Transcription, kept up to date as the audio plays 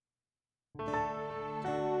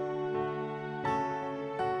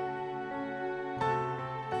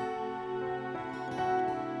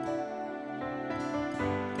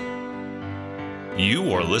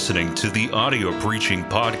You are listening to the audio preaching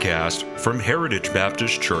podcast from Heritage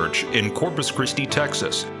Baptist Church in Corpus Christi,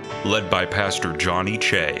 Texas, led by Pastor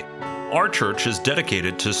Chae. Our church is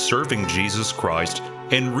dedicated to serving Jesus Christ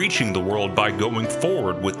and reaching the world by going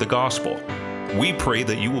forward with the gospel. We pray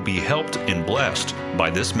that you will be helped and blessed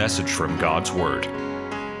by this message from God's Word.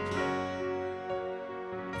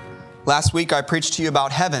 Last week I preached to you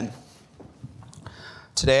about heaven.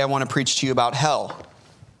 Today I want to preach to you about hell.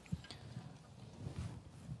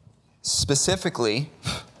 Specifically,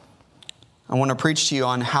 I want to preach to you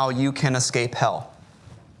on how you can escape hell.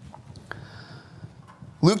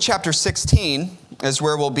 Luke chapter 16 is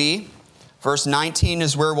where we'll be. Verse 19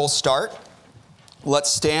 is where we'll start. Let's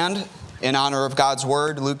stand in honor of God's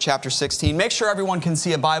Word, Luke chapter 16. Make sure everyone can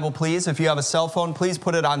see a Bible, please. If you have a cell phone, please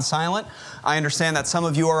put it on silent. I understand that some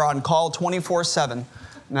of you are on call 24/7.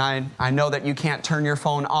 And I know that you can't turn your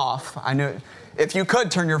phone off. I know if you could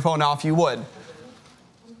turn your phone off, you would.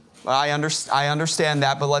 I understand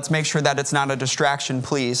that, but let's make sure that it's not a distraction,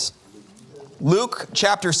 please. Luke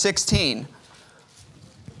chapter 16.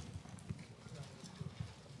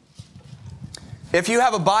 If you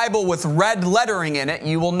have a Bible with red lettering in it,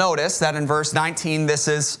 you will notice that in verse 19, this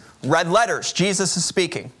is red letters. Jesus is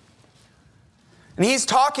speaking. And he's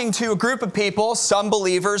talking to a group of people, some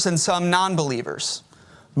believers and some non-believers.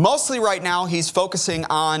 Mostly right now, he's focusing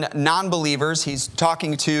on non-believers. He's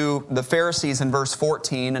talking to the Pharisees in verse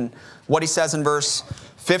 14. And what he says in verse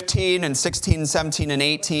 15 and 16 and 17 and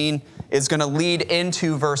 18 is going to lead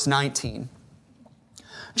into verse 19.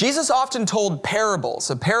 Jesus often told parables.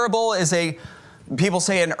 A parable is people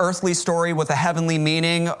say an earthly story with a heavenly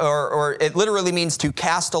meaning, or it literally means to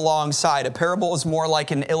cast alongside. A parable is more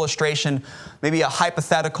like an illustration, maybe a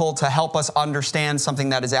hypothetical to help us understand something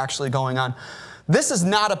that is actually going on. This is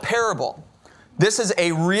not a parable. This is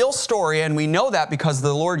a real story, and we know that because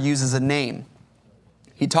the Lord uses a name.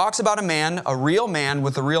 He talks about a man, a real man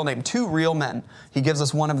with a real name, two real men. He gives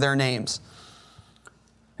us one of their names.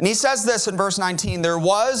 And he says this in verse 19, "There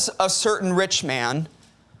was a certain rich man,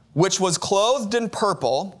 which was clothed in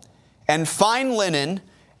purple and fine linen,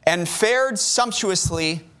 and fared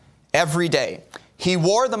sumptuously every day. He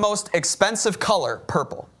wore the most expensive color,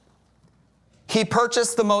 purple. He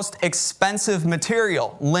purchased the most expensive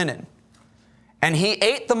material, linen. And he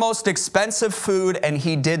ate the most expensive food, and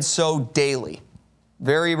he did so daily."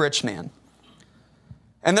 Very rich man.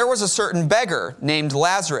 "And there was a certain beggar named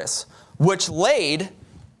Lazarus, which laid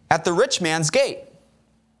at the rich man's gate,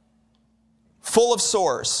 full of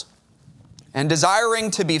sores, and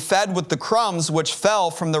desiring to be fed with the crumbs which fell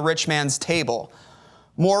from the rich man's table.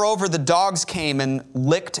 Moreover, the dogs came and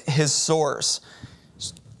licked his sores."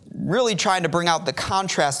 Really trying to bring out the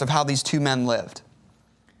contrast of how these two men lived.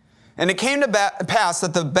 "And it came to pass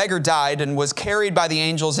that the beggar died and was carried by the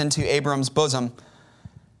angels into Abraham's bosom.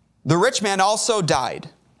 The rich man also died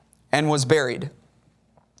and was buried.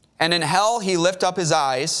 And in hell he lift up his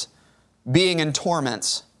eyes, being in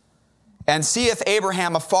torments, and seeth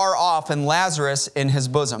Abraham afar off and Lazarus in his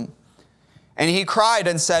bosom. And he cried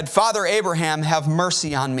and said, Father Abraham, have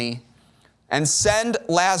mercy on me, and send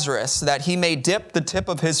Lazarus, that he may dip the tip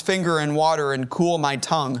of his finger in water and cool my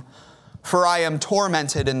tongue, for I am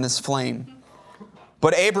tormented in this flame.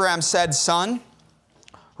 But Abraham said, Son,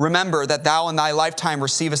 remember that thou in thy lifetime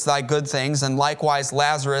receivest thy good things, and likewise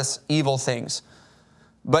Lazarus evil things.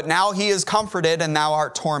 But now he is comforted, and thou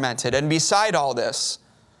art tormented. And beside all this,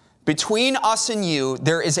 between us and you,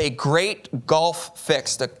 there is a great gulf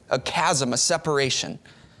fixed, a chasm, a separation,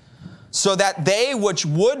 so that they which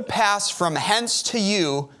would pass from hence to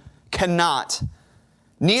you cannot,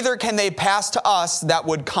 neither can they pass to us that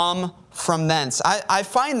would come from thence." I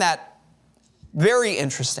find that very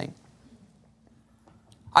interesting.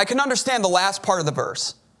 I can understand the last part of the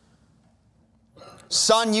verse.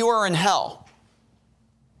 Son, you are in hell.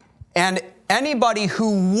 And anybody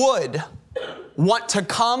who would want to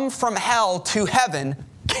come from hell to heaven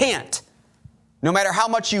can't, no matter how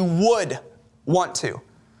much you would want to.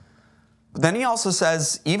 But then he also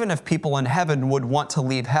says, even if people in heaven would want to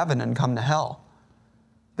leave heaven and come to hell,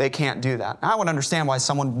 they can't do that. Now, I would understand why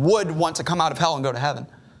someone would want to come out of hell and go to heaven.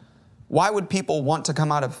 Why would people want to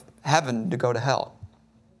come out of heaven to go to hell?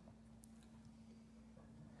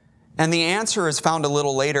 And the answer is found a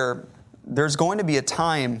little later. There's going to be a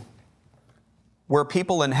time where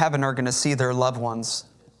people in heaven are going to see their loved ones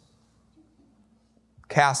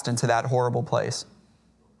cast into that horrible place.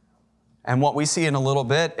 And what we see in a little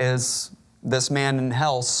bit is this man in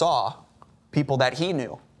hell saw people that he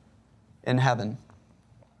knew in heaven.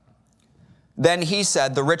 Then he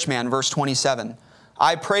said, the rich man, verse 27,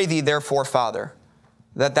 I pray thee therefore, Father,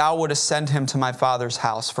 that thou wouldest send him to my father's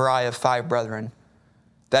house, for I have 5 brethren,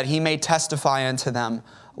 that he may testify unto them,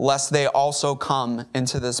 lest they also come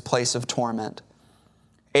into this place of torment.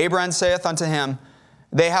 Abraham saith unto him,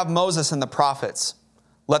 They have Moses and the prophets.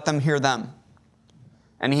 Let them hear them.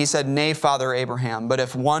 And he said, Nay, Father Abraham, but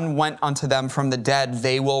if one went unto them from the dead,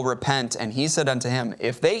 they will repent. And he said unto him,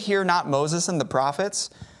 If they hear not Moses and the prophets,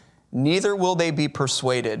 neither will they be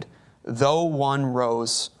persuaded, though one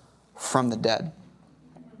rose from the dead.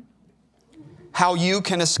 How you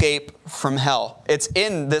can escape from hell. It's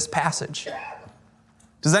in this passage.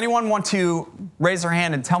 Does anyone want to raise their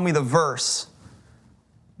hand and tell me the verse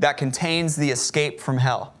that contains the escape from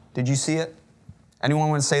hell? Did you see it? Anyone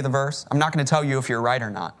want to say the verse? I'm not going to tell you if you're right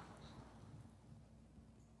or not.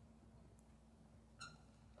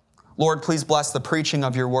 Lord, please bless the preaching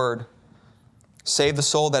of your word. Save the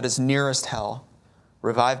soul that is nearest hell.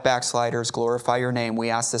 Revive backsliders. Glorify your name.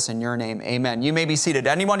 We ask this in your name. Amen. You may be seated.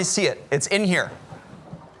 Anyone see it? It's in here.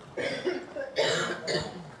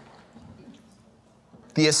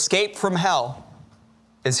 The escape from hell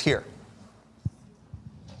is here.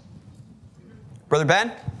 Brother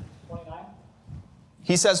Ben? 29.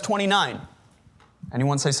 He says 29.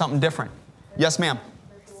 Anyone say something different? Yes, ma'am.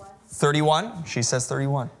 31. She says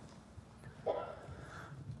 31.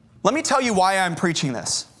 Let me tell you why I'm preaching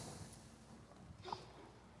this.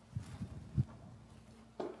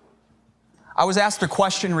 I was asked a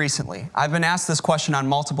question recently. I've been asked this question on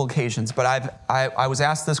multiple occasions, but I was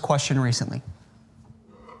asked this question recently.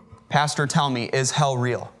 Pastor, tell me, is hell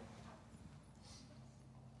real?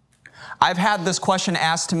 I've had this question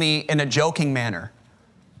asked to me in a joking manner.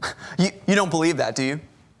 You don't believe that, do you?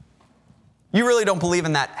 You really don't believe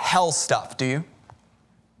in that hell stuff, do you?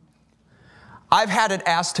 I've had it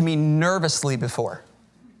asked to me nervously before.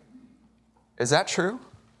 Is that true?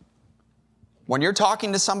 When you're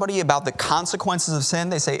talking to somebody about the consequences of sin,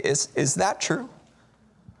 they say, is that true?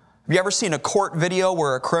 Have you ever seen a court video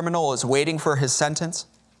where a criminal is waiting for his sentence?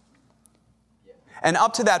 And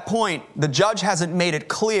up to that point, the judge hasn't made it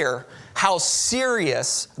clear how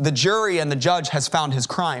serious the jury and the judge has found his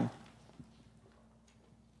crime.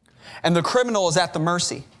 And the criminal is at the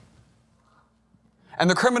mercy. And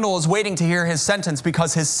the criminal is waiting to hear his sentence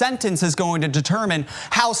because his sentence is going to determine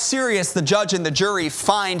how serious the judge and the jury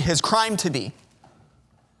find his crime to be.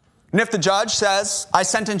 And if the judge says, I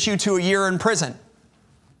sentence you to a year in prison,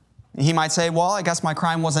 he might say, well, I guess my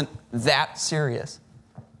crime wasn't that serious.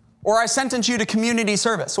 Or I sentence you to community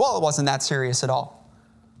service. Well, it wasn't that serious at all.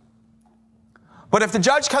 But if the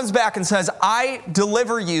judge comes back and says, I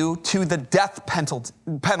deliver you to the death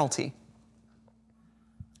penalty,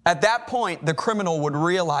 at that point, the criminal would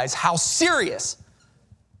realize how serious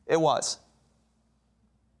it was.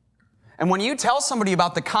 And when you tell somebody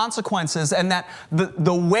about the consequences and that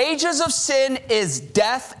the wages of sin is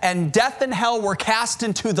death, and death and hell were cast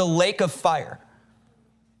into the lake of fire,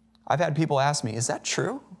 I've had people ask me, is that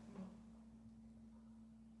true?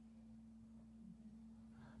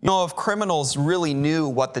 You know, if criminals really knew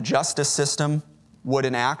what the justice system would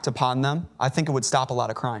enact upon them, I think it would stop a lot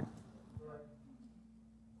of crime.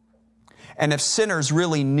 And if sinners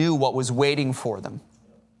really knew what was waiting for them,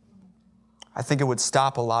 I think it would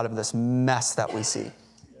stop a lot of this mess that we see.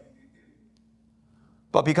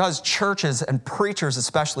 But because churches and preachers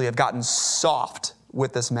especially have gotten soft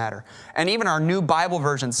with this matter, and even our new Bible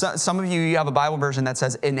version, some of you have a Bible version that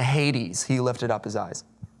says, in Hades, he lifted up his eyes.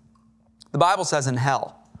 The Bible says in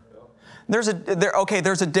hell. There's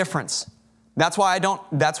a difference. That's why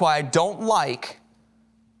I don't like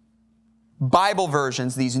Bible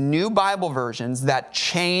versions, these new Bible versions that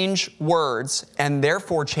change words and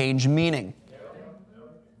therefore change meaning.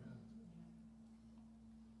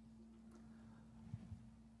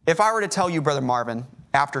 If I were to tell you, Brother Marvin,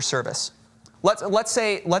 after service, let's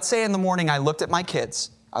say in the morning I looked at my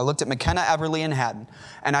kids, I looked at McKenna, Everly, and Haddon,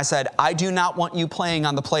 and I said, I do not want you playing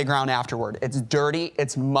on the playground afterward. It's dirty,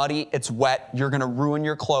 it's muddy, it's wet, you're going to ruin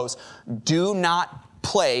your clothes. Do not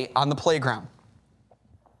play on the playground.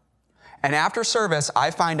 And after service,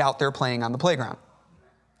 I find out they're playing on the playground.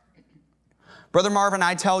 Brother Marvin,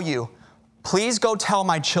 I tell you, please go tell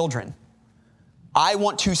my children, I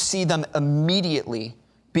want to see them immediately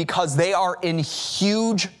because they are in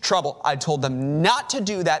huge trouble. I told them not to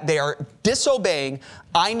do that. They are disobeying.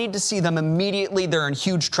 I need to see them immediately. They're in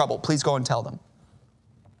huge trouble. Please go and tell them.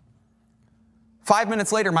 5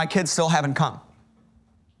 minutes later, my kids still haven't come.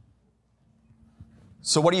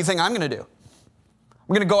 So what do you think I'm going to do?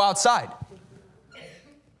 I'm going to go outside.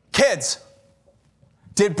 Kids,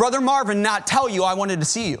 did Brother Marvin not tell you I wanted to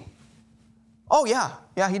see you? Oh, yeah,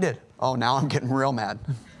 he did. Oh, now I'm getting real mad.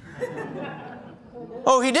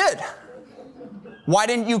 Oh, he did. Why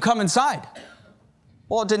didn't you come inside?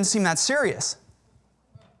 Well, it didn't seem that serious.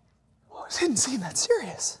 It didn't seem that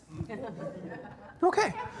serious.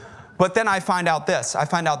 Okay. But then I find out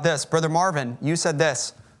this. Brother Marvin, you said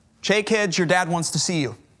this. Chae kids, your dad wants to see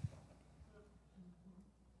you.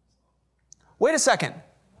 Wait a second.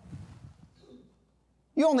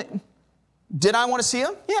 Did I want to see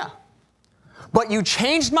him? Yeah. But you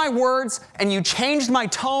changed my words, and you changed my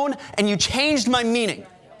tone, and you changed my meaning.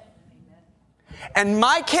 And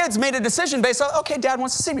my kids made a decision based on, okay, Dad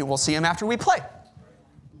wants to see me. We'll see him after we play.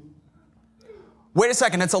 Wait a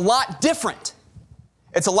second, it's a lot different.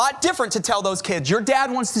 It's a lot different to tell those kids, your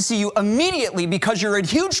dad wants to see you immediately because you're in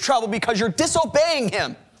huge trouble because you're disobeying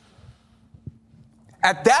him.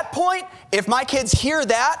 At that point, if my kids hear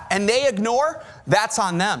that and they ignore, that's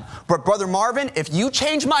on them. But Brother Marvin, if you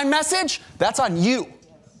change my message, that's on you.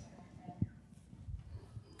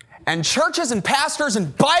 And churches and pastors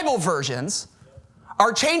and Bible versions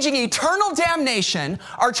are changing eternal damnation,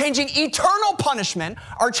 are changing eternal punishment,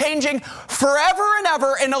 are changing forever and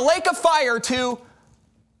ever in a lake of fire to,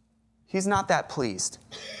 he's not that pleased.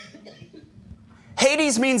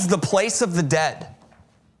 Hades means the place of the dead.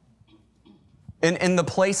 In the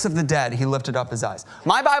place of the dead, he lifted up his eyes.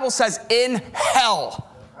 My Bible says in hell,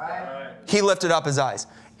 he lifted up his eyes.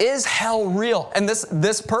 Is hell real? And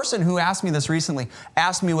this person who asked me this recently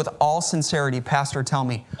asked me with all sincerity, Pastor, tell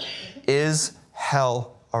me, is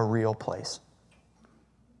hell a real place?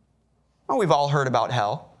 Well, we've all heard about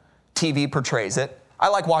hell. TV portrays it. I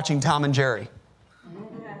like watching Tom and Jerry.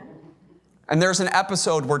 And there's an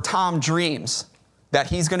episode where Tom dreams that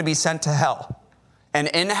he's going to be sent to hell. And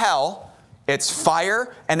in hell, it's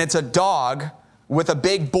fire and it's a dog with a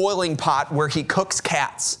big boiling pot where he cooks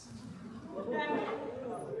cats.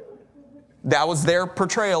 That was their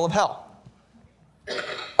portrayal of hell.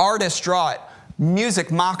 Artists draw it.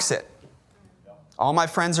 Music mocks it. All my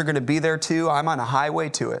friends are going to be there too. I'm on a highway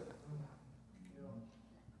to it.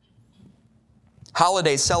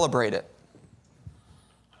 Holidays celebrate it.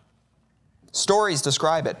 Stories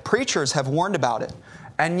describe it. Preachers have warned about it.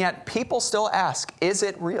 And yet people still ask, is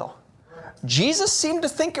it real? Jesus seemed to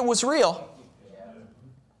think it was real.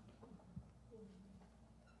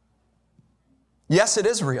 Yes, it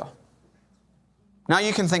is real. Now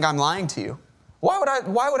you can think I'm lying to you. Why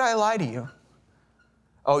would I lie to you?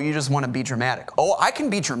 Oh, you just want to be dramatic. Oh, I can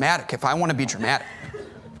be dramatic if I want to be dramatic.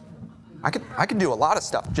 I could do a lot of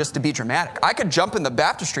stuff just to be dramatic. I could jump in the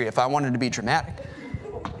baptistry if I wanted to be dramatic.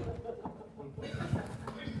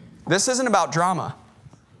 This isn't about drama.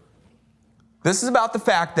 This is about the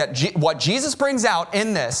fact that what Jesus brings out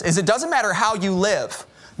in this is it doesn't matter how you live.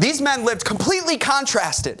 These men lived completely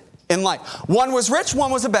contrasted in life. One was rich,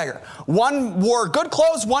 one was a beggar. One wore good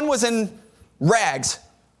clothes, one was in rags.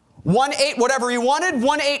 One ate whatever he wanted,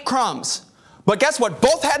 one ate crumbs. But guess what?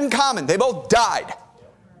 Both had in common. They both died.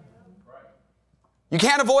 You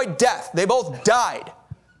can't avoid death. They both died.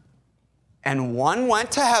 And one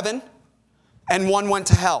went to heaven and one went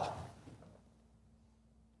to hell.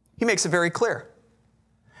 He makes it very clear.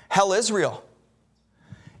 Hell is real.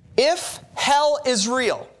 If hell is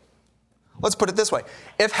real, let's put it this way.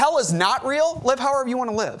 If hell is not real, live however you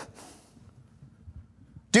want to live.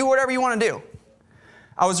 Do whatever you want to do.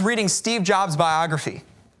 I was reading Steve Jobs' biography,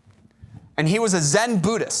 and he was a Zen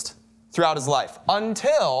Buddhist throughout his life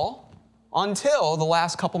until the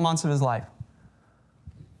last couple months of his life.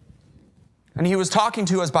 And he was talking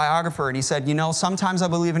to his biographer, and he said, you know, sometimes I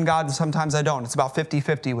believe in God and sometimes I don't. It's about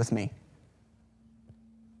 50-50 with me.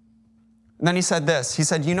 And then he said this. He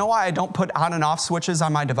said, you know why I don't put on and off switches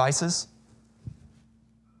on my devices?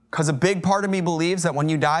 Because a big part of me believes that when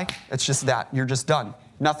you die, it's just that. You're just done.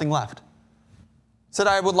 Nothing left. He said,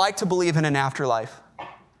 I would like to believe in an afterlife,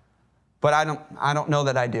 but I don't know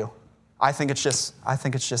that I do. I think it's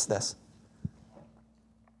just this.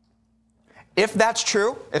 If that's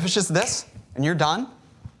true, if it's just this, and you're done,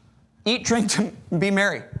 eat, drink, be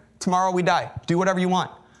merry. Tomorrow we die. Do whatever you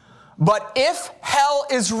want. But if hell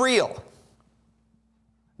is real,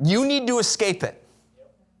 you need to escape it.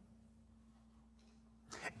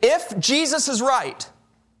 If Jesus is right,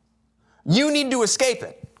 you need to escape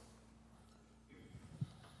it.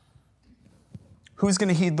 Who's going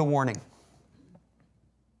to heed the warning?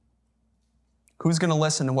 Who's going to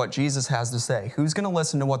listen to what Jesus has to say? Who's going to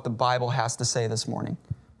listen to what the Bible has to say this morning?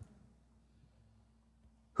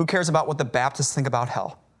 Who cares about what the Baptists think about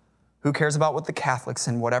hell? Who cares about what the Catholics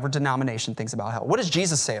and whatever denomination thinks about hell? What does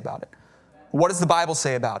Jesus say about it? What does the Bible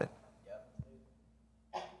say about it?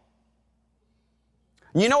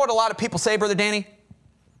 You know what a lot of people say, Brother Danny?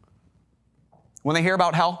 When they hear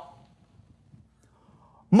about hell?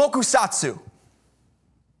 Mokusatsu.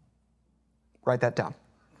 Write that down.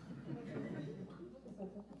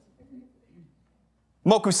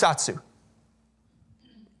 Mokusatsu.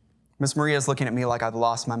 Miss Maria's looking at me like I've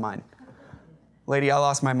lost my mind. Lady, I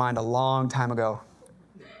lost my mind a long time ago.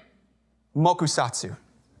 Mokusatsu.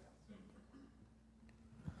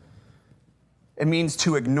 It means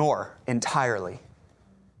to ignore entirely.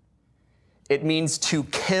 It means to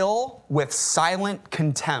kill with silent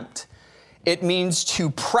contempt. It means to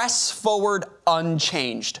press forward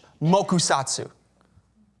unchanged. Mokusatsu.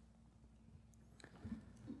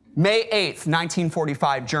 May 8th,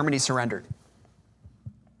 1945, Germany surrendered.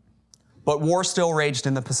 But war still raged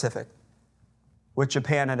in the Pacific, with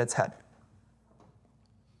Japan at its head.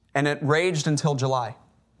 And it raged until July,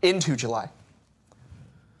 into July.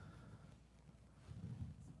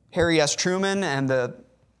 Harry S. Truman and the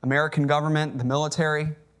American government, the military,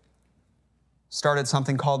 started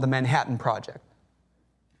something called the Manhattan Project,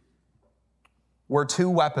 where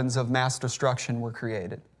 2 weapons of mass destruction were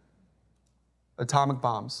created: atomic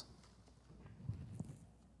bombs.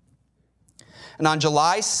 And on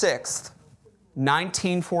July 6th,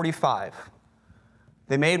 1945,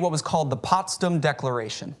 they made what was called the Potsdam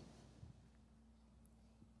Declaration.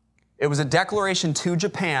 It was a declaration to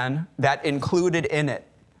Japan that included in it,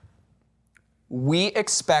 we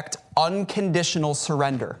expect unconditional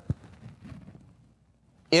surrender.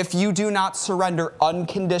 If you do not surrender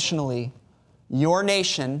unconditionally, your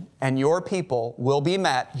nation and your people will be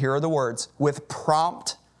met, here are the words, with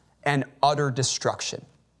prompt and utter destruction.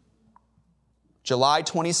 July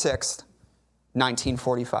 26th,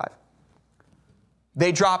 1945.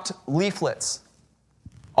 They dropped leaflets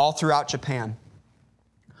all throughout Japan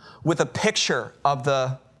with a picture of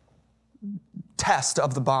the test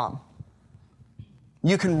of the bomb.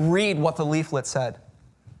 You can read what the leaflet said.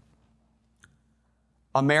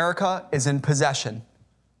 America is in possession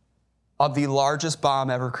of the largest bomb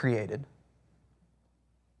ever created.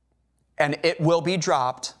 And it will be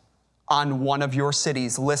dropped on one of your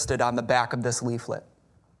cities listed on the back of this leaflet.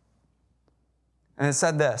 And it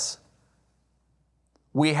said this: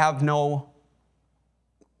 we have no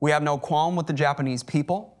qualm with the Japanese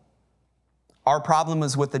people. Our problem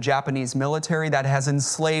is with the Japanese military that has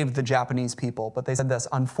enslaved the Japanese people. But they said this: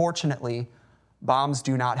 unfortunately, bombs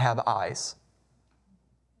do not have eyes.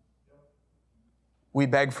 We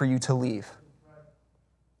beg for you to leave.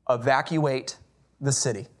 Evacuate the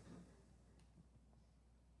city.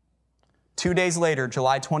 2 days later,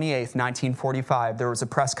 July 28th, 1945, there was a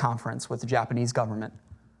press conference with the Japanese government.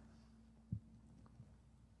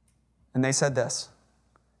 And they said this: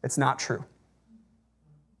 it's not true.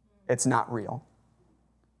 It's not real.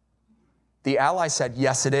 The Allies said,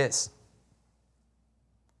 yes, it is.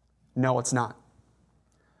 No, it's not.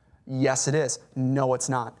 Yes, it is. No, it's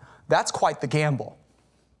not. That's quite the gamble.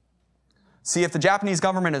 See, if the Japanese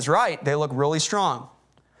government is right, they look really strong.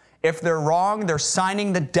 If they're wrong, they're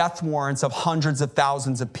signing the death warrants of hundreds of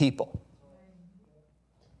thousands of people.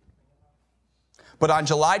 But on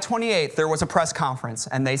July 28th, there was a press conference,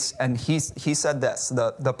 and he said this: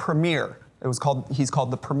 the premier, he's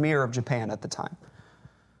called the premier of Japan at the time,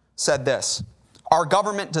 said this: our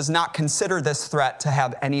government does not consider this threat to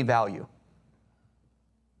have any value.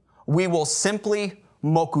 We will simply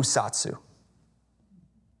mokusatsu.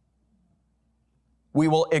 We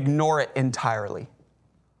will ignore it entirely.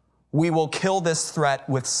 We will kill this threat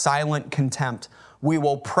with silent contempt. We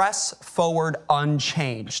will press forward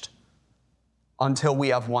unchanged until we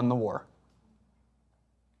have won the war.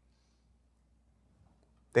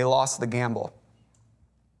 They lost the gamble.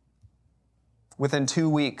 Within 2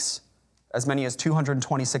 weeks, as many as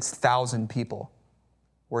 226,000 people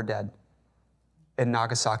were dead in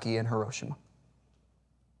Nagasaki and Hiroshima.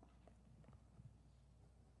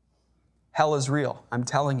 Hell is real. I'm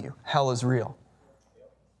telling you, hell is real.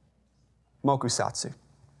 Mokusatsu.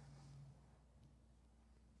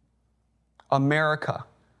 America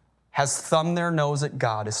has thumbed their nose at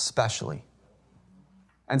God especially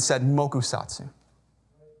and said, mokusatsu.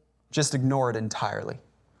 Just ignore it entirely.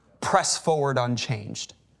 Press forward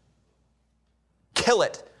unchanged. Kill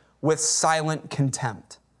it with silent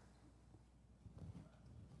contempt.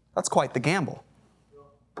 That's quite the gamble.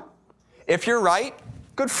 If you're right,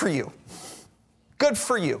 good for you. Good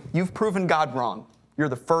for you. You've proven God wrong. You're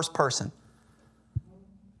the first person.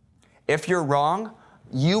 If you're wrong,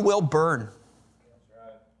 you will burn.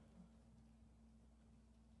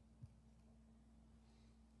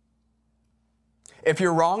 If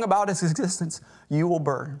you're wrong about its existence, you will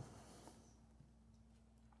burn.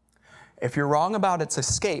 If you're wrong about its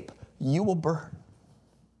escape, you will burn.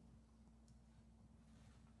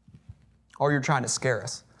 Or you're trying to scare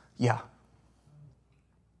us. Yeah.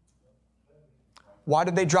 Why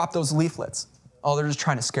did they drop those leaflets? Oh, they're just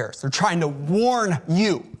trying to scare us. They're trying to warn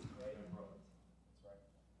you.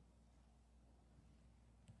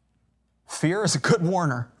 Fear is a good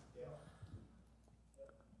warner.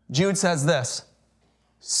 Jude says this,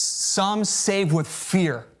 some save with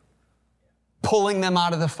fear, pulling them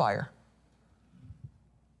out of the fire.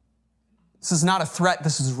 This is not a threat,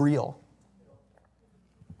 this is real.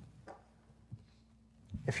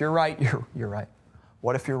 If you're right, you're right.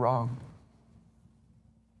 What if you're wrong?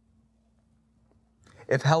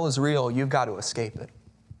 If hell is real, you've got to escape it.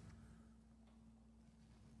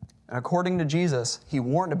 And according to Jesus, he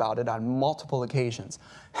warned about it on multiple occasions.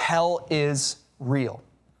 Hell is real.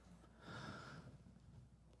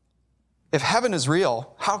 If heaven is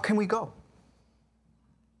real, how can we go?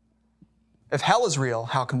 If hell is real,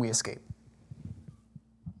 how can we escape?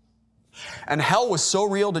 And hell was so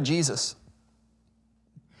real to Jesus,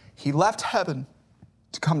 he left heaven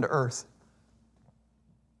to come to earth.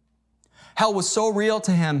 Hell was so real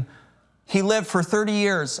to him, he lived for 30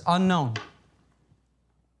 years unknown.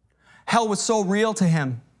 Hell was so real to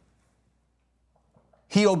him,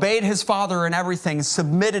 he obeyed his Father in everything,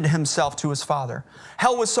 submitted himself to his Father.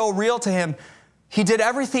 Hell was so real to him, he did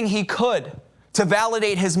everything he could to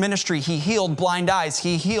validate his ministry. He healed blind eyes.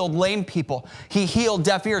 He healed lame people. He healed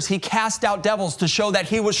deaf ears. He cast out devils to show that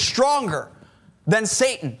he was stronger than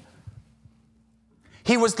Satan.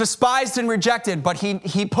 He was despised and rejected, but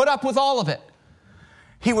he put up with all of it.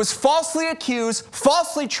 He was falsely accused,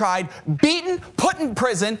 falsely tried, beaten, put in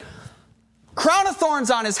prison, crown of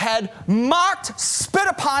thorns on his head, mocked, spit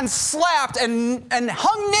upon, slapped, and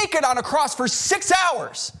hung naked on a cross for 6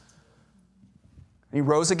 hours. And he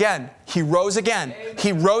rose again. He rose again.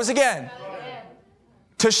 He rose again.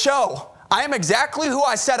 To show, I am exactly who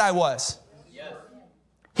I said I was.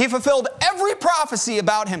 He fulfilled every prophecy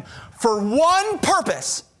about him for one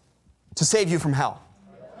purpose, to save you from hell.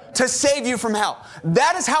 To save you from hell.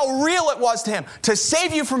 That is how real it was to him, to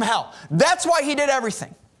save you from hell. That's why he did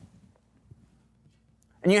everything.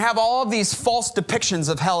 And you have all of these false depictions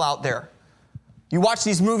of hell out there. You watch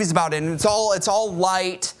these movies about it, and it's all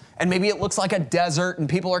light, and maybe it looks like a desert, and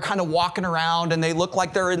people are kind of walking around, and they look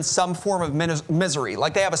like they're in some form of misery,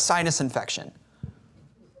 like they have a sinus infection.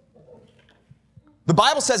 The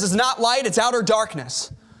Bible says it's not light, it's outer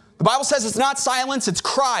darkness. The Bible says it's not silence, it's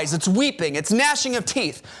cries, it's weeping, it's gnashing of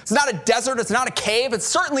teeth. It's not a desert, it's not a cave, it's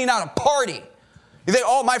certainly not a party. You think,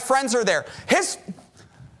 oh, my friends are there.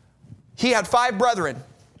 He had 5 brethren.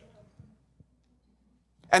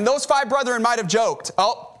 And those 5 brethren might have joked,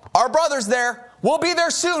 oh, our brother's there. We'll be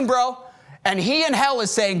there soon, bro. And he in hell is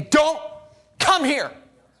saying, don't come here.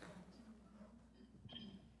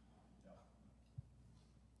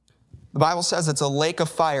 The Bible says it's a lake of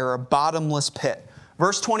fire, a bottomless pit.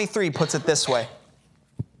 Verse 23 puts it this way.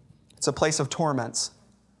 It's a place of torments.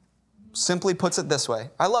 Simply puts it this way.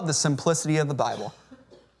 I love the simplicity of the Bible.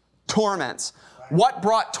 Torments. What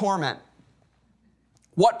brought torment?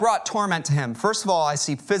 What brought torment to him? First of all, I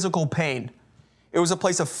see physical pain. It was a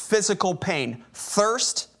place of physical pain.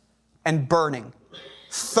 Thirst and burning.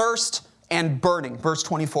 Thirst and burning. Verse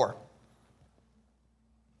 24.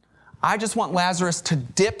 I just want Lazarus to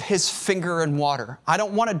dip his finger in water. I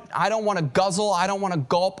don't want to guzzle. I don't want to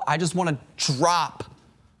gulp. I just want to drop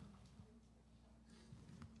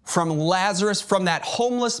from Lazarus, from that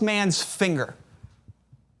homeless man's finger,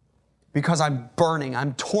 because I'm burning.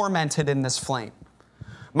 I'm tormented in this flame.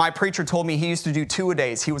 My preacher told me he used to do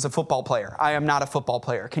 2-a-days. He was a football player. I am not a football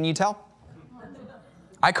player. Can you tell?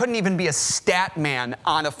 I couldn't even be a stat man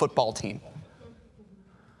on a football team.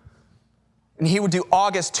 And he would do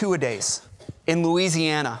August 2-a-days in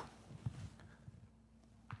Louisiana,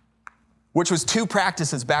 which was 2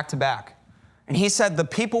 practices back to back. And he said the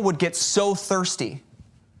people would get so thirsty,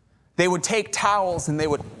 they would take towels and they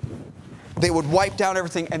would wipe down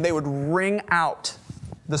everything, and they would wring out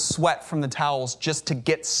the sweat from the towels just to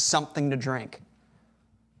get something to drink.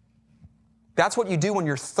 That's what you do when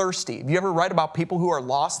you're thirsty. Have you ever read about people who are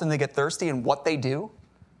lost and they get thirsty and what they do?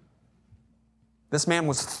 This man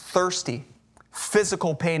was thirsty.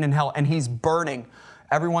 Physical pain in hell, and he's burning.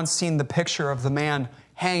 Everyone's seen the picture of the man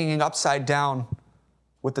hanging upside down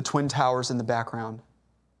with the Twin Towers in the background,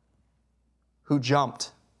 who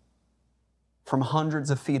jumped from hundreds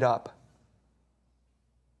of feet up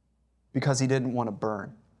because he didn't want to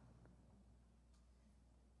burn.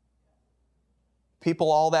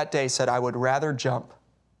 People all that day said, I would rather jump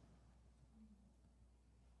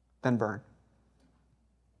than burn.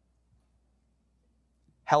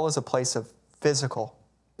 Hell is a place of physical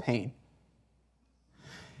pain.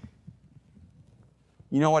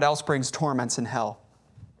 You know what else brings torments in hell?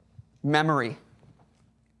 Memory.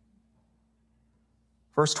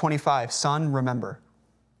 Verse 25, son, remember.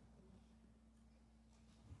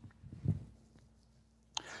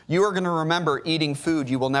 You are going to remember eating food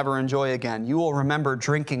you will never enjoy again. You will remember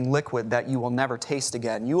drinking liquid that you will never taste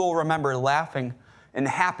again. You will remember laughing in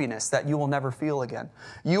happiness that you will never feel again.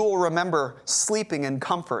 You will remember sleeping in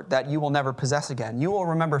comfort that you will never possess again. You will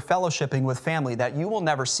remember fellowshipping with family that you will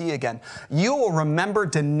never see again. You will remember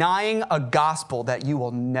denying a gospel that you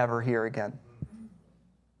will never hear again.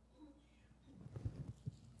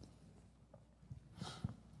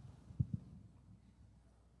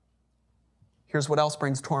 Here's what else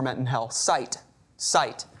brings torment in hell. Sight.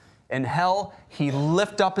 Sight. In hell, he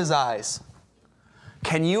lift up his eyes.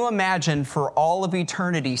 Can you imagine for all of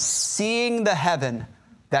eternity seeing the heaven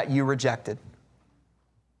that you rejected?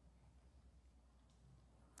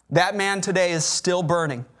 That man today is still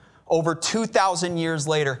burning over 2,000 years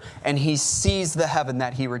later, and he sees the heaven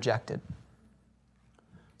that he rejected.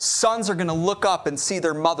 Sons are going to look up and see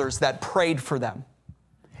their mothers that prayed for them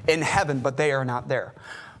in heaven, but they are not there.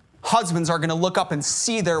 Husbands are going to look up and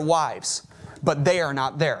see their wives, but they are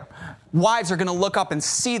not there. Wives are going to look up and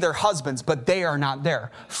see their husbands, but they are not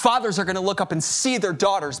there. Fathers are going to look up and see their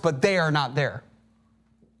daughters, but they are not there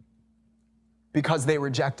because they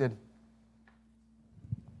rejected.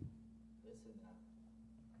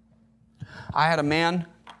 I had a man,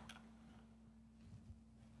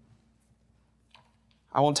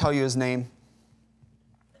 I won't tell you his name.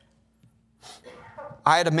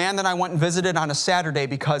 I had a man that I went and visited on a Saturday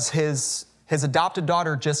because his adopted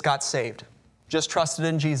daughter just got saved, just trusted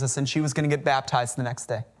in Jesus, and she was going to get baptized the next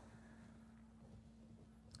day.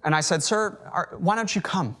 And I said, sir, why don't you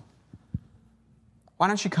come? Why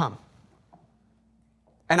don't you come?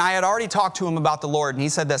 And I had already talked to him about the Lord, and he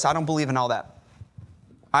said this, I don't believe in all that.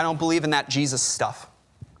 I don't believe in that Jesus stuff.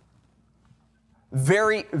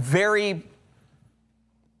 Very, very,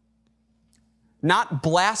 not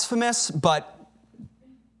blasphemous, but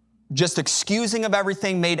just excusing of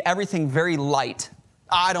everything, made everything very light.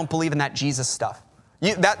 I don't believe in that Jesus stuff.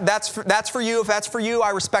 That's for you. If that's for you,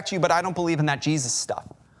 I respect you, but I don't believe in that Jesus stuff.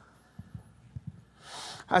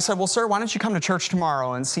 I said, well, sir, why don't you come to church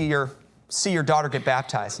tomorrow and see your daughter get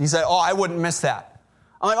baptized? He said, oh, I wouldn't miss that.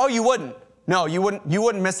 I'm like, oh, you wouldn't? No, you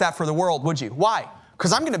wouldn't miss that for the world, would you? Why?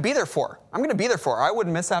 Because I'm going to be there for her. I'm going to be there for her. I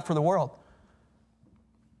wouldn't miss that for the world.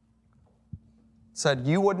 Said,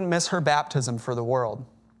 you wouldn't miss her baptism for the world,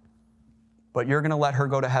 but you're going to let her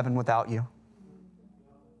go to heaven without you.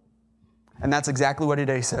 And that's exactly what he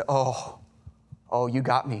did. He said, oh, you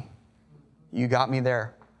got me. You got me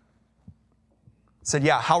there. Said,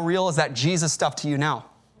 yeah, how real is that Jesus stuff to you now?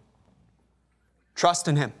 Trust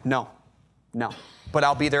in him? No. But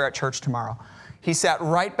I'll be there at church tomorrow. He sat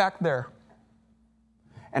right back there,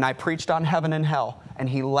 and I preached on heaven and hell, and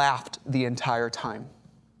he laughed the entire time.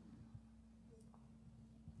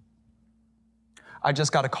 I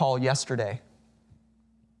just got a call yesterday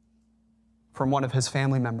from one of his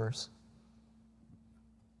family members.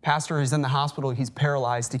 Pastor, he's in the hospital. He's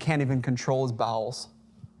paralyzed. He can't even control his bowels.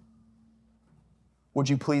 Would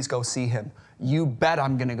you please go see him? You bet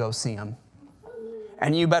I'm going to go see him.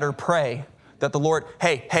 And you better pray that the Lord,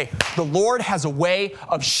 the Lord has a way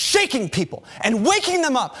of shaking people and waking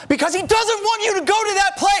them up because he doesn't want you to go to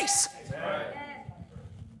that place. Amen.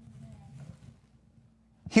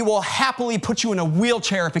 He will happily put you in a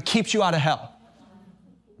wheelchair if it keeps you out of hell.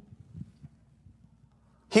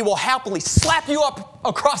 He will happily slap you up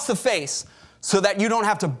across the face so that you don't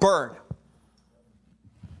have to burn.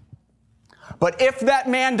 But if that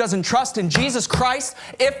man doesn't trust in Jesus Christ,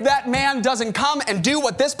 if that man doesn't come and do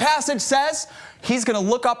what this passage says, he's going to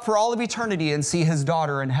look up for all of eternity and see his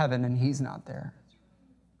daughter in heaven, and he's not there.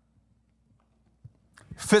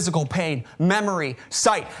 Physical pain, memory,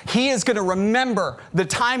 sight. He is going to remember the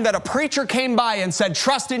time that a preacher came by and said,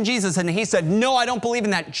 trust in Jesus, and he said, no, I don't believe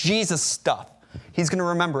in that Jesus stuff. He's going to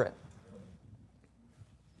remember it.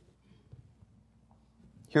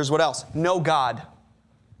 Here's what else. No God.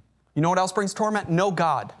 You know what else brings torment? No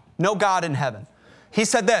God. No God in heaven. He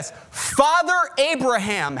said this, Father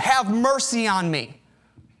Abraham, have mercy on me.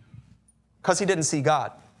 Because he didn't see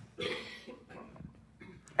God.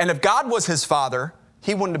 And if God was his father,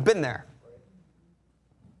 he wouldn't have been there.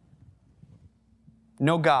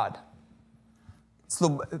 No God.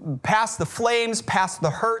 So past the flames, past the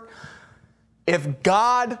hurt.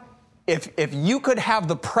 If you could have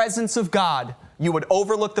the presence of God, you would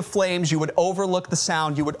overlook the flames, you would overlook the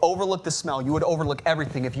sound, you would overlook the smell, you would overlook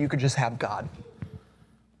everything if you could just have God.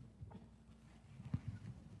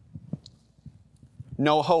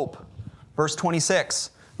 No hope. Verse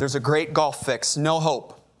 26, there's a great golf fix. No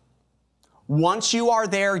hope. Once you are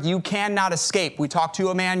there, you cannot escape. We talked to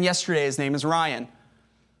a man yesterday, his name is Ryan.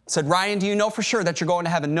 Said, Ryan, do you know for sure that you're going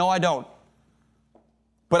to heaven? No, I don't.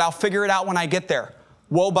 But I'll figure it out when I get there.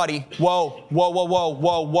 Whoa, buddy. Whoa, whoa, whoa, whoa,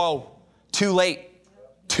 whoa, whoa. Too late.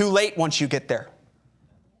 Too late once you get there.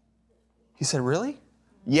 He said, really?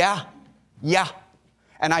 Yeah.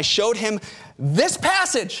 And I showed him this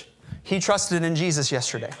passage. He trusted in Jesus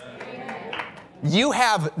yesterday. You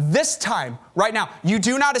have this time, right now. You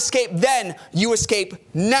do not escape then, you escape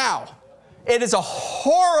now. It is a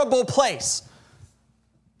horrible place.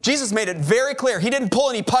 Jesus made it very clear. He didn't pull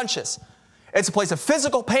any punches. It's a place of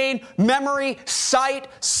physical pain, memory, sight,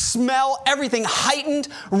 smell, everything heightened.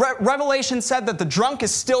 Revelation said that the drunk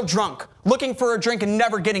is still drunk, looking for a drink and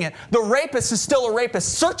never getting it. The rapist is still a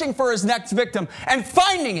rapist, searching for his next victim and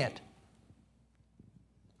finding it,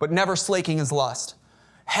 but never slaking his lust.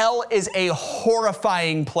 Hell is a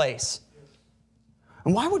horrifying place.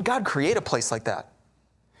 And why would God create a place like that?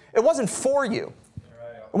 It wasn't for you.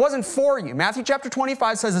 It wasn't for you. Matthew chapter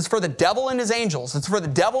 25 says it's for the devil and his angels. It's for the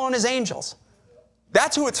devil and his angels.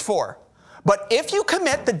 That's who it's for. But if you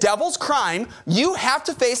commit the devil's crime, you have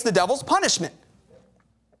to face the devil's punishment.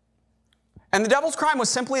 And the devil's crime was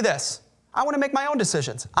simply this. I want to make my own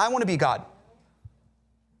decisions. I want to be God.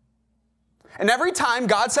 And every time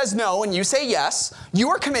God says no and you say yes, you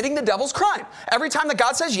are committing the devil's crime. Every time that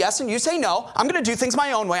God says yes and you say no, I'm going to do things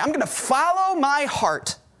my own way. I'm going to follow my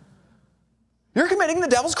heart. You're committing the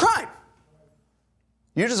devil's crime.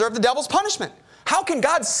 You deserve the devil's punishment. How can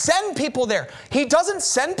God send people there? He doesn't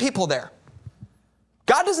send people there.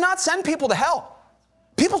 God does not send people to hell.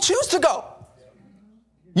 People choose to go.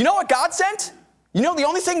 You know what God sent? You know the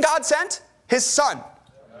only thing God sent? His Son.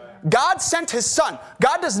 God sent His Son.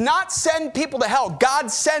 God does not send people to hell. God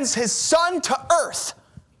sends His Son to earth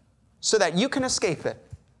so that you can escape it.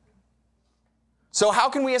 So how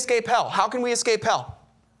can we escape hell? How can we escape hell?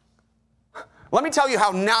 Let me tell you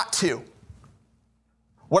how not to.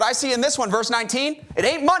 What I see in this one, verse 19, it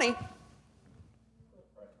ain't money.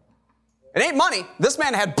 It ain't money. This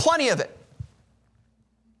man had plenty of it.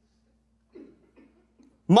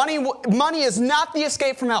 Money is not the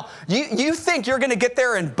escape from hell. You think you're going to get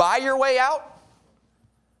there and buy your way out?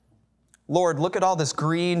 Lord, look at all this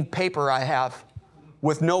green paper I have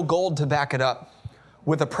with no gold to back it up,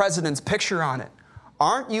 with a president's picture on it.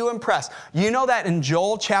 Aren't you impressed? You know that in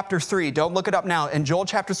Joel chapter 3, don't look it up now, in Joel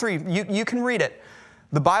chapter 3, you can read it.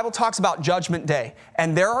 The Bible talks about Judgment Day,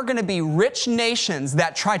 and there are going to be rich nations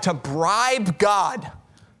that try to bribe God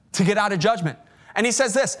to get out of judgment. And he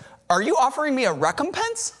says this, are you offering me a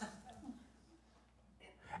recompense?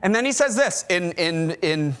 And then he says this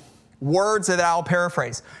in words that I'll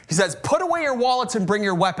paraphrase. He says, put away your wallets and bring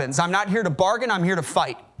your weapons. I'm not here to bargain, I'm here to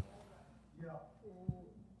fight.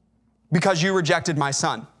 Because you rejected my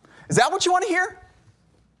Son. Is that what you want to hear?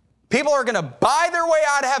 People are going to buy their way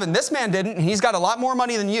out of heaven. This man didn't, and he's got a lot more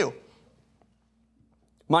money than you.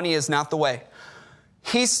 Money is not the way.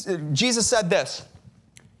 Jesus said this,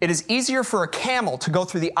 it is easier for a camel to go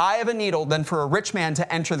through the eye of a needle than for a rich man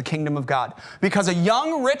to enter the kingdom of God. Because a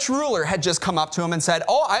young rich ruler had just come up to him and said,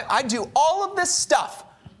 I do all of this stuff.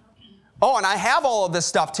 Oh, and I have all of this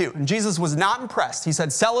stuff too. And Jesus was not impressed. He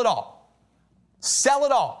said, sell it all. Sell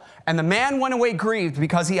it all. And the man went away grieved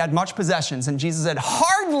because he had much possessions. And Jesus said,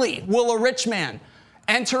 hardly will a rich man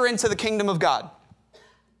enter into the kingdom of God.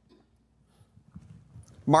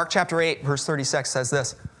 Mark chapter 8, verse 36 says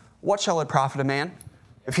this, what shall it profit a man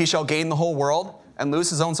if he shall gain the whole world and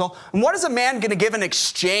lose his own soul? And what is a man going to give in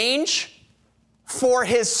exchange for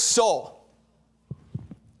his soul?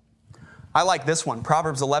 I like this one.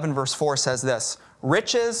 Proverbs 11, verse 4 says this,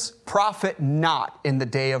 riches profit not in the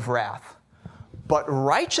day of wrath, but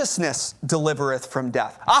righteousness delivereth from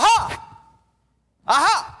death. Aha!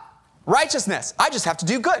 Aha! Righteousness. I just have to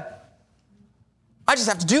do good. I just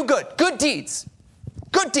have to do good. Good deeds.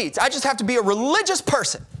 Good deeds. I just have to be a religious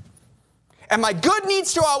person. And my good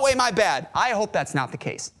needs to outweigh my bad. I hope that's not the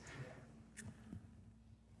case.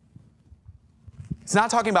 It's not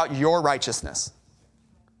talking about your righteousness.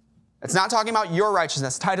 It's not talking about your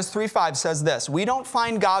righteousness. Titus 3:5 says this, we don't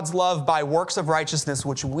find God's love by works of righteousness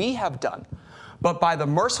which we have done, but by the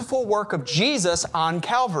merciful work of Jesus on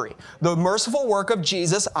Calvary, the merciful work of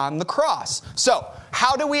Jesus on the cross. So,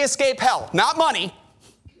 how do we escape hell? Not money,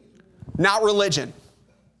 not religion.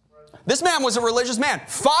 This man was a religious man.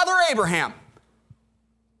 Father Abraham.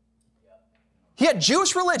 He had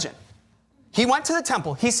Jewish religion. He went to the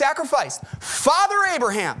temple. He sacrificed. Father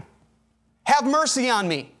Abraham, have mercy on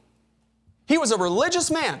me. He was a religious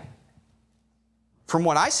man. From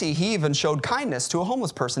what I see, he even showed kindness to a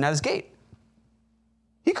homeless person at his gate.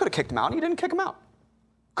 He could have kicked him out. He didn't kick him out.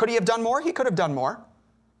 Could he have done more? He could have done more.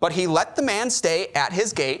 But he let the man stay at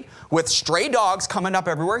his gate with stray dogs coming up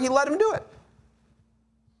everywhere. He let him do it.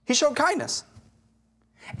 He showed kindness.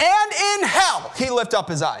 And in hell, he lift up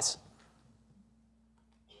his eyes.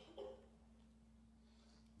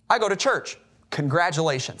 I go to church.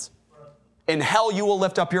 Congratulations. In hell, you will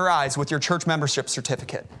lift up your eyes with your church membership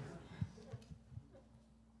certificate.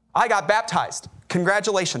 I got baptized.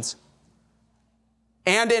 Congratulations.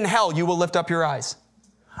 And in hell, you will lift up your eyes.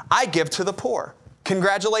 I give to the poor.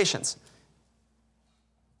 Congratulations.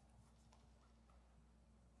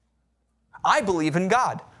 I believe in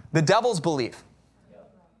God. The devils believe.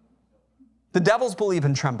 The devils believe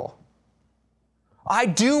and tremble. I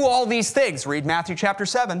do all these things. Read Matthew chapter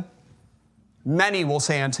 7. Many will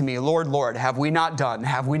say unto me, Lord, Lord, have we not done?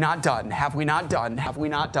 Have we not done? Have we not done? Have we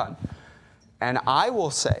not done? And I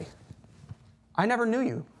will say, I never knew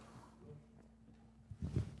you.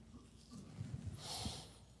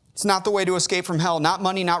 It's not the way to escape from hell, not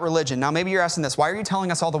money, not religion. Now, maybe you're asking this, why are you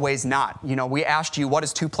telling us all the ways not? You know, we asked you, what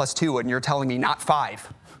is 2 plus 2? And you're telling me not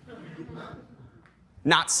 5.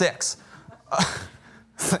 Not 6.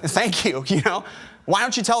 Thank you, you know. Why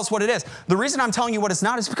don't you tell us what it is? The reason I'm telling you what it's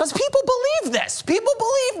not is because people believe this. People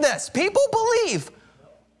believe this. People believe.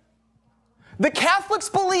 The Catholics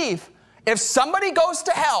believe if somebody goes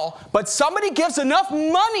to hell, but somebody gives enough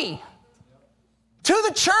money to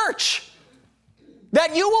the church,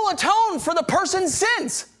 that you will atone for the person's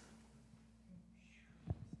sins.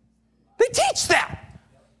 They teach that.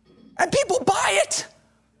 And people buy it.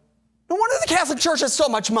 No wonder the Catholic Church has so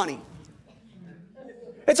much money.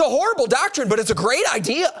 It's a horrible doctrine, but it's a great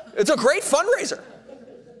idea. It's a great fundraiser.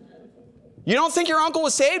 You don't think your uncle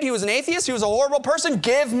was saved? He was an atheist? He was a horrible person?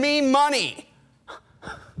 Give me money.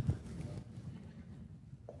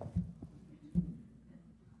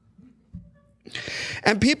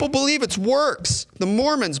 And people believe it's works. The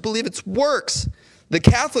Mormons believe it's works. The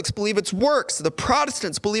Catholics believe it's works. The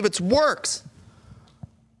Protestants believe it's works.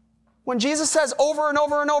 When Jesus says over and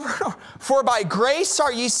over and over and over, for by grace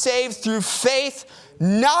are ye saved through faith,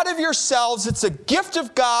 not of yourselves, it's a gift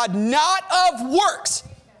of God, not of works.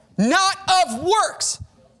 Not of works.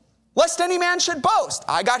 Lest any man should boast.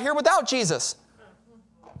 I got here without Jesus.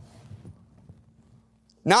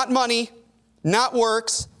 Not money, not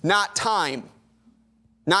works, not time.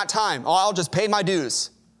 Not time. Oh, I'll just pay my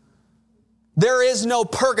dues. There is no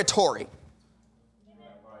purgatory.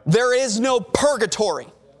 There is no purgatory.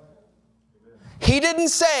 He didn't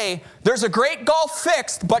say, there's a great gulf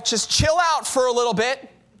fixed, but just chill out for a little bit.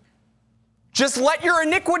 Just let your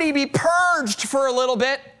iniquity be purged for a little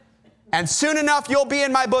bit, and soon enough you'll be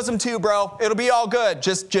in my bosom too, bro. It'll be all good.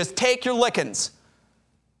 Just take your lickings.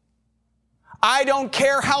 I don't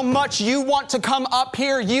care how much you want to come up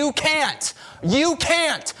here. You can't. You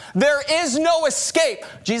can't. There is no escape.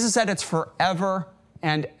 Jesus said it's forever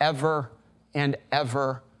and ever and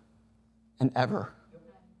ever and ever.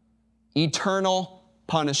 Eternal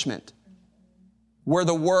punishment, where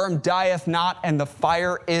the worm dieth not and the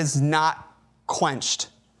fire is not quenched.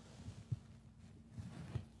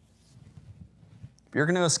 If you're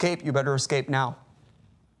going to escape, you better escape now.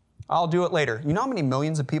 I'll do it later. You know how many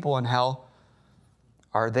millions of people in hell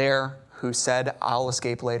are there who said, I'll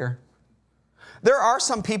escape later? There are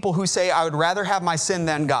some people who say, I would rather have my sin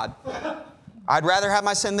than God. I'd rather have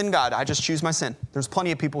my sin than God. I just choose my sin. There's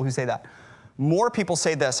plenty of people who say that. More people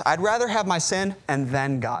say this, I'd rather have my sin and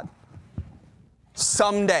then God.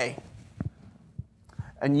 Someday.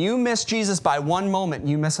 And you miss Jesus by one moment,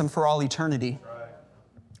 you miss him for all eternity.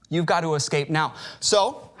 You've got to escape now.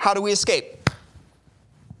 So, how do we escape?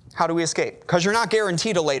 How do we escape? Because you're not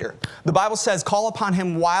guaranteed a later. The Bible says, call upon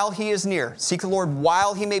him while he is near. Seek the Lord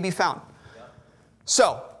while he may be found.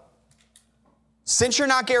 So, since you're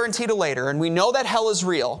not guaranteed a later, and we know that hell is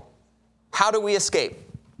real, how do we escape?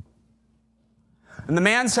 And the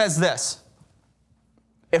man says this,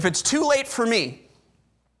 if it's too late for me,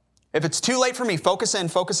 focus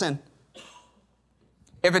in.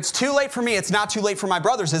 If it's too late for me, it's not too late for my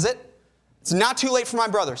brothers, is it? It's not too late for my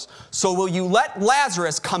brothers. So will you let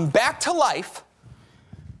Lazarus come back to life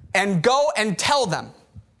and go and tell them?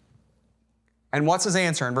 And what's his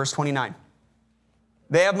answer in verse 29?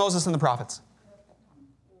 They have Moses and the prophets.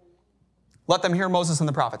 Let them hear Moses and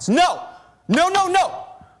the prophets. No.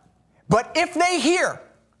 But if they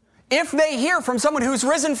hear from someone who's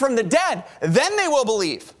risen from the dead, then they will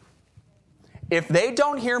believe. If they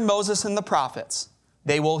don't hear Moses and the prophets,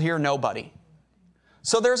 they will hear nobody.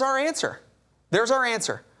 So there's our answer.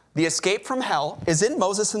 The escape from hell is in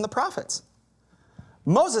Moses and the prophets.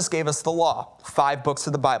 Moses gave us the law, 5 books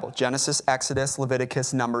of the Bible, Genesis, Exodus,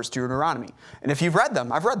 Leviticus, Numbers, Deuteronomy. And if you've read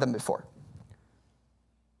them, I've read them before.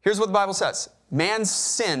 Here's what the Bible says. Man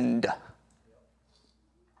sinned.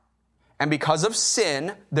 And because of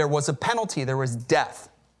sin, there was a penalty. There was death.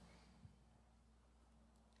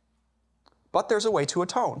 But there's a way to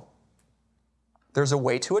atone. There's a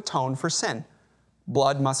way to atone for sin.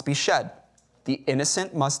 Blood must be shed. The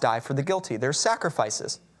innocent must die for the guilty. There's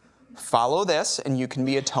sacrifices. Follow this and you can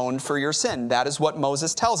be atoned for your sin. That is what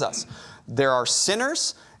Moses tells us. There are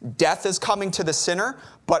sinners. Death is coming to the sinner,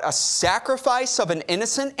 but a sacrifice of an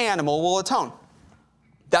innocent animal will atone.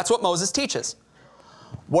 That's what Moses teaches.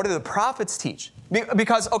 What do the prophets teach?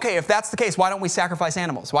 Because, okay, if that's the case, why don't we sacrifice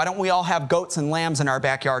animals? Why don't we all have goats and lambs in our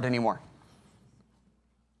backyard anymore?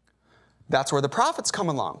 That's where the prophets come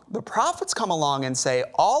along. The prophets come along and say,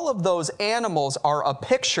 all of those animals are a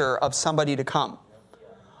picture of somebody to come.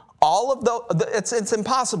 All of it's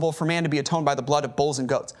impossible for man to be atoned by the blood of bulls and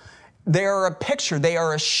goats. They are a picture, they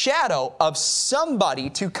are a shadow of somebody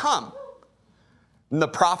to come. And the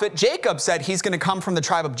prophet Jacob said he's going to come from the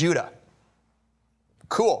tribe of Judah.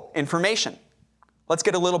 Cool, information. Let's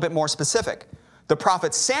get a little bit more specific. The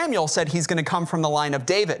prophet Samuel said he's going to come from the line of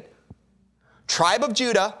David. Tribe of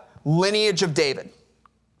Judah, lineage of David.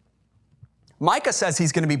 Micah says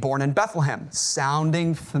he's going to be born in Bethlehem.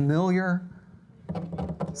 Sounding familiar?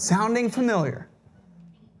 Sounding familiar.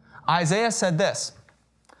 Isaiah said this.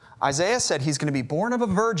 Isaiah said he's going to be born of a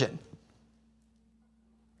virgin.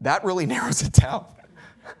 That really narrows it down.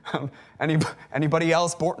 Anybody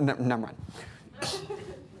else born? Never mind.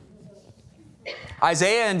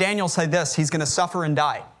 Isaiah and Daniel said this. He's going to suffer and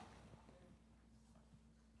die.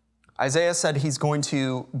 Isaiah said he's going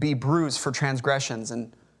to be bruised for transgressions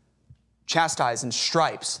and chastised and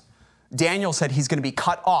stripes. Daniel said he's going to be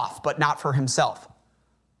cut off, but not for himself.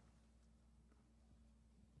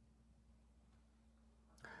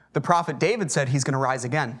 The prophet David said he's going to rise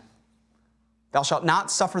again. Thou shalt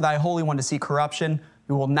not suffer thy Holy One to see corruption.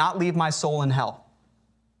 You will not leave my soul in hell.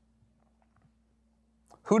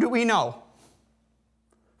 Who do we know?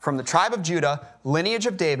 From the tribe of Judah, lineage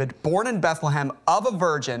of David, born in Bethlehem of a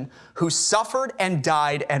virgin, who suffered and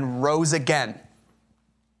died and rose again.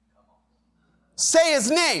 Say his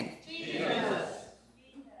name. Jesus.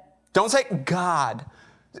 Don't say God.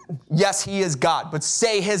 Yes, he is God, but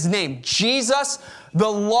say his name. Jesus. The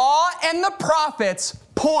law and the prophets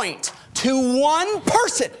point to one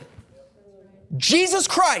person. Jesus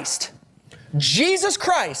Christ. Jesus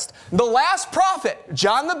Christ. The last prophet,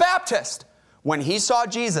 John the Baptist, when he saw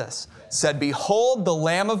Jesus, said, behold the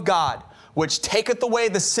Lamb of God, which taketh away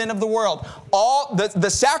the sin of the world. All the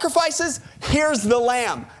sacrifices, here's the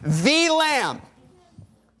Lamb. The Lamb.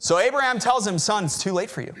 So Abraham tells him, son, it's too late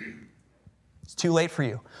for you. It's too late for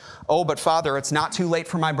you. Oh, but Father, it's not too late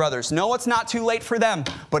for my brothers. No, it's not too late for them.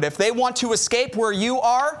 But if they want to escape where you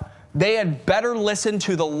are, they had better listen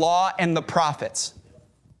to the law and the prophets.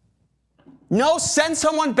 No, send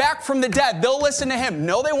someone back from the dead. They'll listen to him.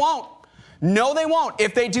 No, they won't. No, they won't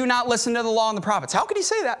if they do not listen to the law and the prophets. How could he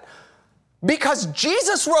say that? Because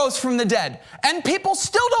Jesus rose from the dead, and people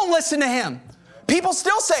still don't listen to him. People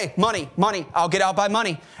still say, money, money, I'll get out by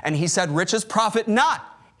money. And he said, riches profit not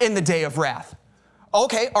in the day of wrath.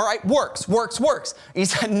 Okay, all right, works. He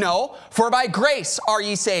said, no, for by grace are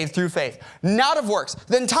ye saved through faith, not of works.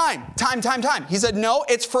 Then time. He said, no,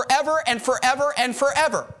 it's forever and forever and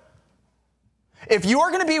forever. If you are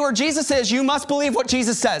going to be where Jesus is, you must believe what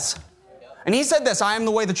Jesus says. And he said this, I am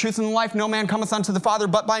the way, the truth, and the life. No man cometh unto the Father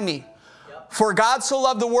but by me. For God so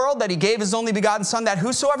loved the world that he gave his only begotten Son, that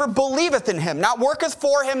whosoever believeth in him, not worketh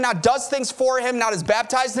for him, not does things for him, not is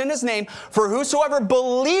baptized in his name, for whosoever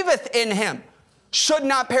believeth in him should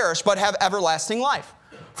not perish, but have everlasting life.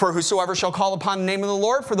 For whosoever shall call upon the name of the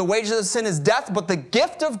Lord, for the wages of sin is death, but the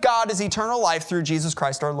gift of God is eternal life through Jesus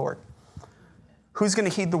Christ our Lord. Who's going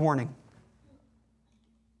to heed the warning?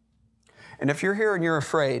 And if you're here and you're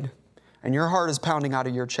afraid, and your heart is pounding out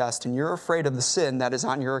of your chest, and you're afraid of the sin that is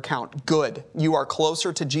on your account, good. You are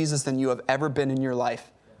closer to Jesus than you have ever been in your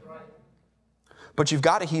life. But you've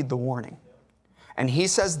got to heed the warning. And he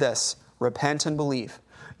says this, repent and believe.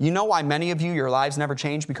 You know why many of you, your lives never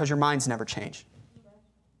change? Because your minds never change.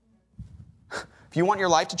 If you want your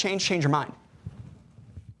life to change your mind.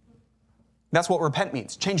 That's what repent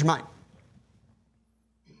means, change your mind.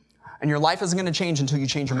 And your life isn't going to change until you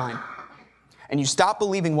change your mind. And you stop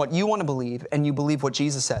believing what you want to believe, and you believe what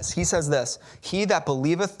Jesus says. He says this, he that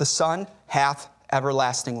believeth the Son hath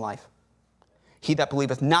everlasting life. He that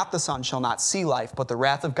believeth not the Son shall not see life, but the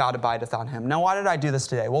wrath of God abideth on him. Now, why did I do this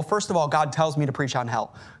today? Well, first of all, God tells me to preach on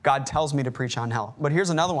hell. God tells me to preach on hell. But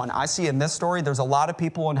here's another one. I see in this story, there's a lot of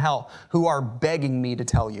people in hell who are begging me to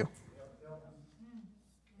tell you.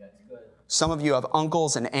 Some of you have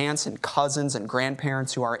uncles and aunts and cousins and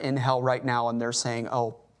grandparents who are in hell right now, and they're saying,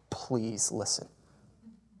 oh, please listen.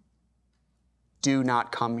 Do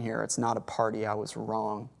not come here. It's not a party. I was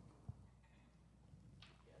wrong.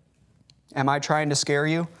 Am I trying to scare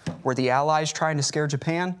you? Were the Allies trying to scare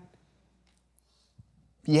Japan?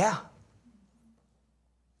 Yeah.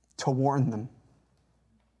 To warn them.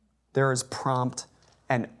 There is prompt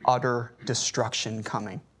and utter destruction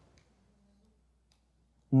coming.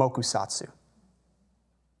 Mokusatsu.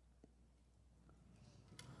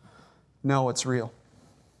 No, it's real.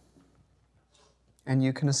 And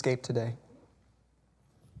you can escape today.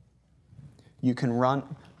 You can run.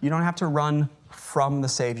 You don't have to run from the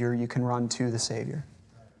Savior. You can run to the Savior.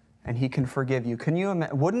 And He can forgive you.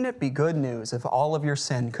 Wouldn't it be good news if all of your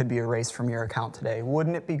sin could be erased from your account today?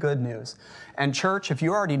 Wouldn't it be good news? And church, if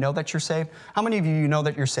you already know that you're saved, how many of you know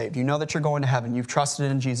that you're saved? You know that you're going to heaven. You've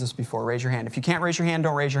trusted in Jesus before. Raise your hand. If you can't raise your hand,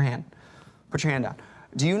 don't raise your hand. Put your hand down.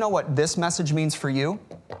 Do you know what this message means for you?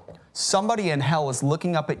 Somebody in hell is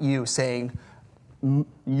looking up at you saying,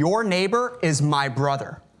 your neighbor is my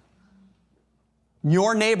brother.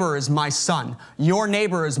 Your neighbor is my son. Your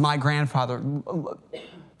neighbor is my grandfather.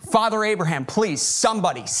 Father Abraham, please,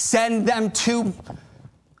 somebody send them to,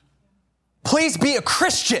 please be a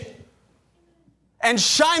Christian and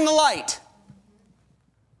shine the light.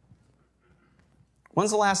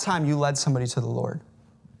 When's the last time you led somebody to the Lord?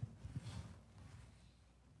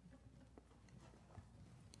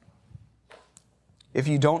 If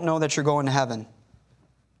you don't know that you're going to heaven,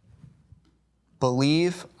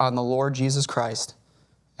 believe on the Lord Jesus Christ,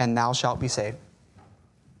 and thou shalt be saved.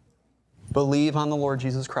 Believe on the Lord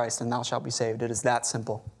Jesus Christ, and thou shalt be saved. It is that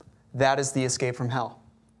simple. That is the escape from hell.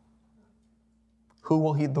 Who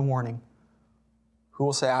will heed the warning? Who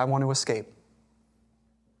will say, I want to escape?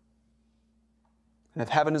 And if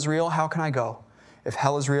heaven is real, how can I go? If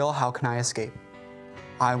hell is real, how can I escape?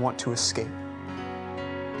 I want to escape.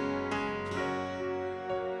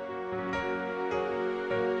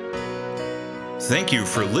 Thank you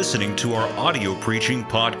for listening to our audio preaching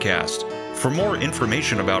podcast. For more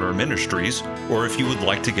information about our ministries, or if you would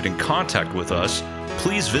like to get in contact with us,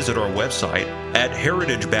 please visit our website at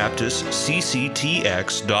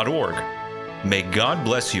heritagebaptistcctx.org. May God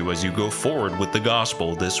bless you as you go forward with the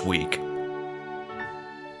gospel this week.